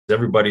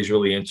everybody's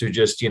really into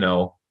just,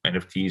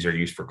 NFTs are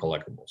used for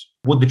collectibles.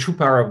 What the true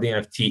power of the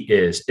NFT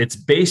is, it's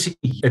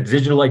basically a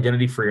digital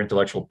identity for your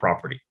intellectual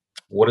property.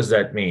 What does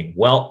that mean?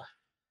 Well,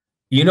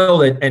 you know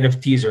that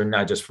NFTs are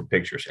not just for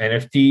pictures.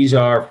 NFTs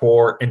are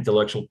for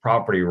intellectual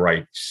property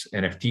rights.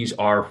 NFTs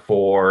are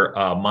for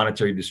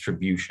monetary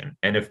distribution.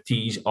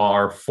 NFTs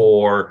are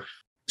for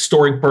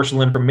storing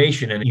personal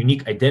information and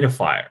unique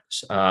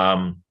identifiers.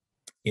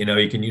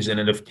 You can use an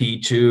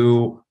NFT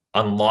to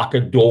unlock a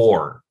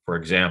door, for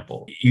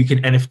example. You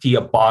can NFT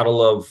a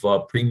bottle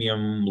of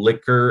premium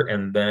liquor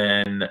and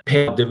then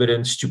pay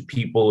dividends to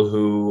people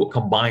who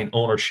combine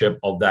ownership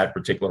of that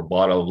particular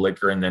bottle of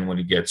liquor. And then when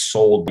it gets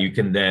sold, you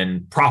can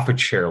then profit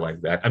share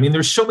like that. I mean,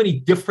 there's so many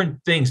different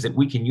things that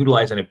we can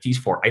utilize NFTs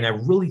for. And I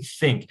really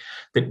think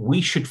that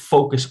we should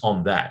focus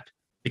on that,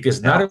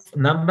 because not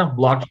enough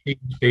blockchain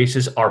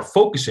spaces are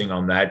focusing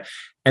on that.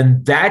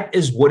 And that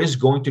is what is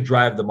going to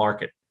drive the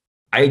market.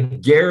 I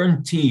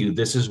guarantee you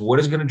this is what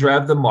is going to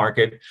drive the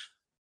market.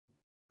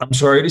 I'm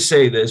sorry to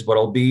say this, but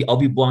I'll be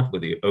blunt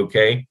with you,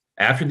 okay?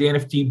 After the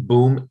NFT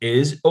boom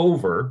is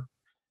over,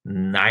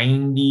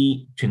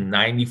 90 to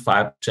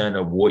 95%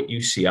 of what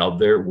you see out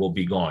there will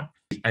be gone.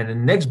 And the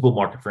next bull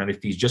market for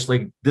NFTs, just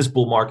like this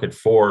bull market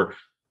for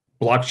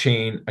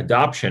blockchain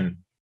adoption,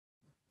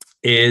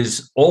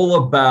 is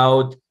all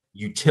about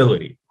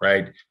utility,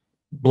 right?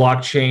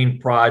 Blockchain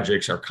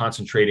projects are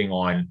concentrating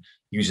on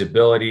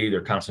usability, they're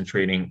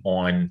concentrating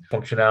on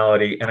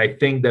functionality. And I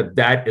think that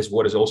that is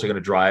what is also going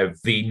to drive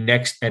the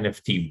next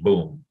NFT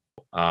boom.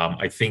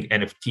 I think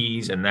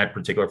NFTs and that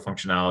particular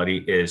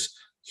functionality is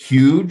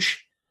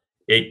huge.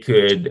 It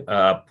could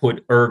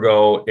put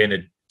Ergo in a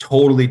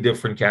totally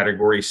different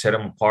category, set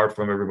them apart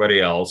from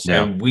everybody else.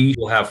 Yeah. And we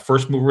will have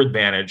first mover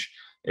advantage.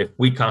 If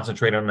we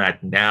concentrate on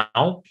that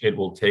now, it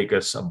will take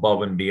us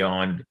above and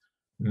beyond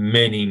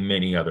many,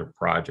 many other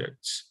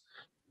projects.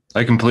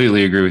 I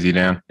completely agree with you,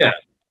 Dan. Yeah.